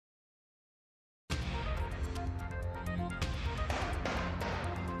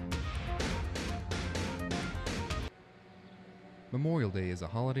Memorial Day is a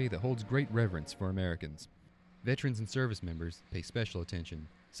holiday that holds great reverence for Americans. Veterans and service members pay special attention,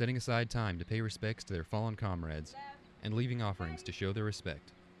 setting aside time to pay respects to their fallen comrades and leaving offerings to show their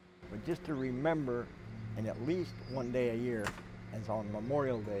respect. But just to remember, and at least one day a year, as on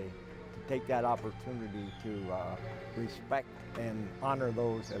Memorial Day, to take that opportunity to respect and honor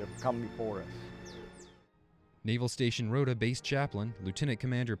those that have come before us. Naval Station Rota Base Chaplain, Lieutenant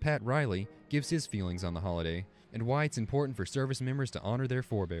Commander Pat Riley, gives his feelings on the holiday and why it's important for service members to honor their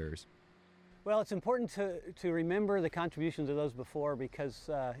forebears. Well, it's important to remember the contributions of those before because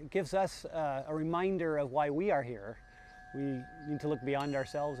it gives us a reminder of why we are here. We need to look beyond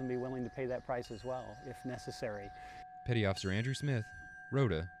ourselves and be willing to pay that price as well, if necessary. Petty Officer Andrew Smith,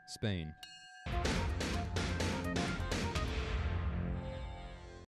 Rota, Spain.